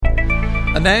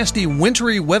nasty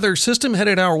wintry weather system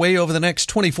headed our way over the next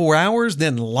 24 hours,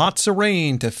 then lots of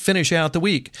rain to finish out the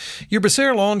week. Your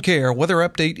Becerra Lawn Care weather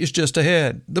update is just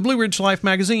ahead. The Blue Ridge Life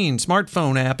Magazine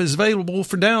smartphone app is available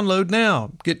for download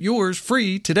now. Get yours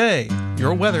free today.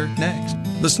 Your weather next.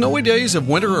 The snowy days of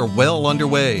winter are well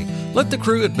underway. Let the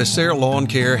crew at Becerra Lawn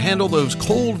Care handle those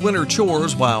cold winter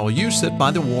chores while you sit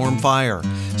by the warm fire.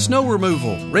 Snow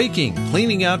removal, raking,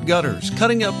 cleaning out gutters,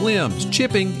 cutting up limbs,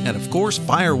 chipping, and of course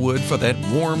firewood for that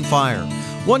warm fire.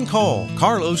 One call,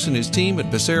 Carlos and his team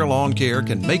at Becerra Lawn Care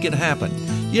can make it happen.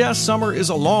 Yes, summer is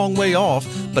a long way off,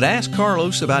 but ask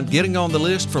Carlos about getting on the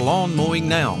list for lawn mowing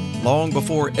now, long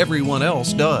before everyone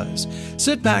else does.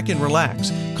 Sit back and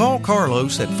relax. Call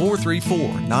Carlos at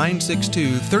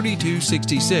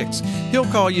 434-962-3266. He'll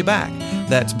call you back.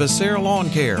 That's Becerra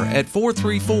Lawn Care at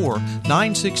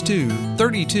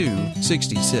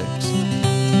 434-962-3266.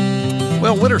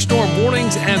 Well, winter storm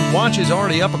warnings and watches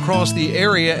already up across the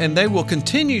area, and they will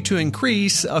continue to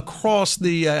increase across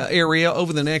the area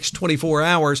over the next 24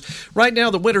 hours. Right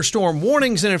now, the winter storm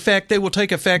warnings, in effect, they will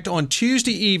take effect on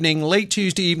Tuesday evening, late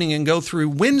Tuesday evening, and go through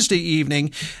Wednesday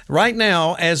evening. Right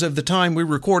now, as of the time we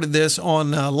recorded this on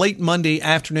late Monday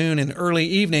afternoon and early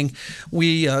evening,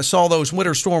 we saw those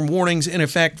winter storm warnings in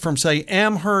effect from, say,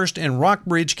 Amherst and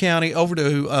Rockbridge County over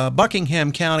to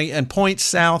Buckingham County and points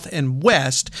south and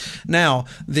west. Now,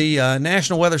 the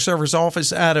National Weather Service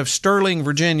office out of Sterling,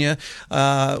 Virginia,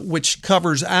 which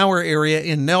covers our area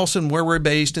in Nelson, where we're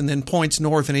based, and then points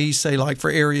north and east, say like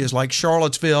for areas like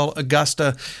Charlottesville,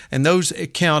 Augusta, and those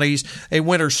counties, a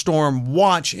winter storm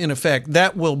watch in effect.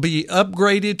 That will be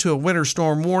upgraded to a winter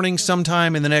storm warning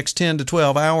sometime in the next 10 to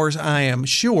 12 hours, I am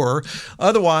sure.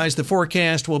 Otherwise, the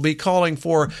forecast will be calling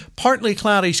for partly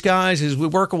cloudy skies as we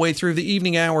work our way through the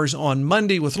evening hours on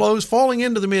Monday, with lows falling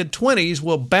into the mid-20s.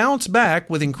 We'll bounce back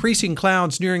with increasing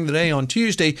clouds during the day on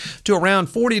Tuesday to around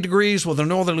 40 degrees with a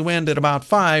northerly wind at about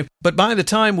 5. But by the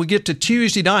time we get to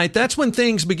Tuesday night, that's when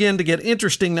things begin to get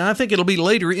interesting. Now, I think it'll be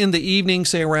later in the evening,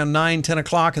 say around 9, 10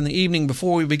 o'clock in the evening,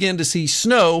 before we begin to see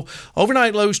snow.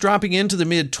 Overnight lows dropping into the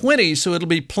mid-20s, so it'll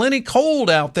be plenty cold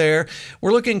out there.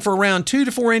 We're looking for around 2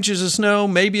 to 4 inches of snow,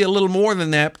 maybe a little more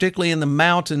than that, particularly in the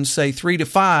mountains, say 3 to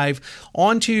 5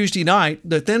 on Tuesday night.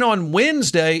 But then on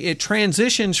Wednesday, it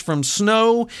transitions from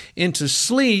snow into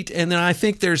sleet, and then I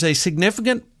think there's a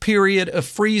significant period of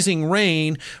freezing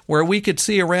rain where we could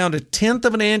see around 1/10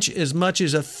 of an inch, as much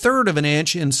as 1/3 of an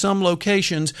inch in some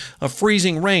locations of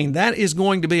freezing rain. That is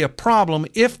going to be a problem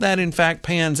if that in fact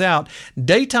pans out.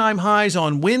 Daytime highs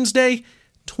on Wednesday,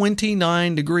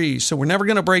 29 degrees. So we're never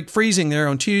going to break freezing there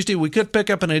on Tuesday. We could pick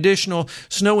up an additional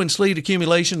snow and sleet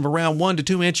accumulation of around 1 to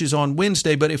 2 inches on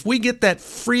Wednesday. But if we get that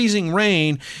freezing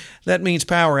rain, that means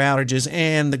power outages,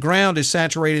 and the ground is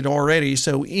saturated already.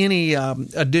 So any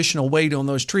additional weight on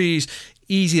those trees,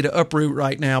 easy to uproot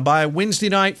right now. By Wednesday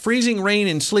night, freezing rain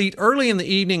and sleet early in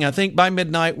the evening. I think by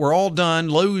midnight, we're all done.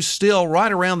 Lows still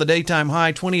right around the daytime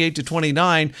high, 28 to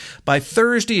 29. By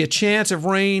Thursday, a chance of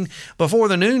rain before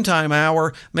the noontime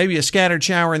hour, maybe a scattered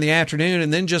shower in the afternoon,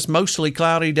 and then just mostly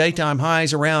cloudy. Daytime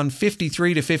highs around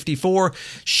 53 to 54.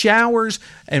 Showers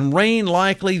and rain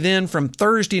likely then from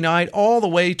Thursday night all the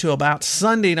way to about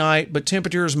Sunday night, but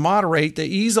temperatures moderate. They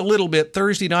ease a little bit.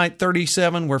 Thursday night,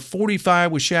 37. We're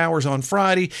 45 with showers on Friday.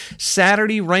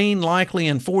 Saturday, rain likely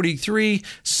in 43.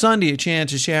 Sunday, a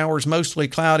chance of showers, mostly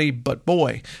cloudy, but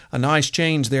boy, a nice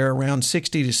change there, around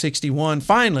 60 to 61.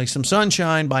 Finally, some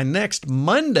sunshine by next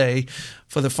Monday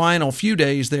for the final few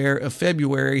days there of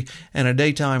February, and a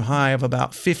daytime high of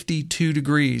about 52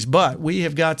 degrees. But we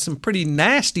have got some pretty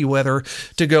nasty weather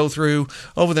to go through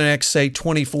over the next, say,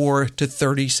 24 to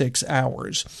 36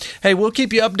 hours. Hey, we'll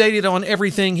keep you updated on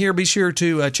everything here. Be sure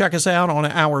to check us out on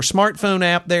our smartphone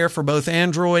app there for both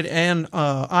Android and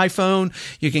iPhone.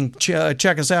 You can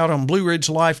check us out on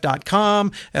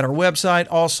BlueRidgeLife.com, at our website,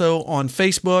 also on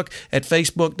Facebook at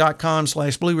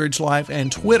Facebook.com/BlueRidgeLife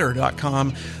and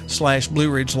Twitter.com/Blue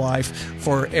Ridge Life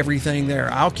for everything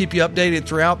there. I'll keep you updated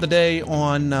throughout the day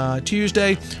on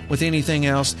Tuesday with anything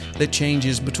else that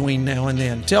changes between now and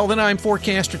then. Till then, I'm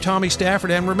forecaster Tommy Stafford,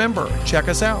 and remember, check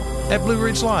us out at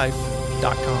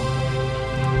BlueRidgeLife.com.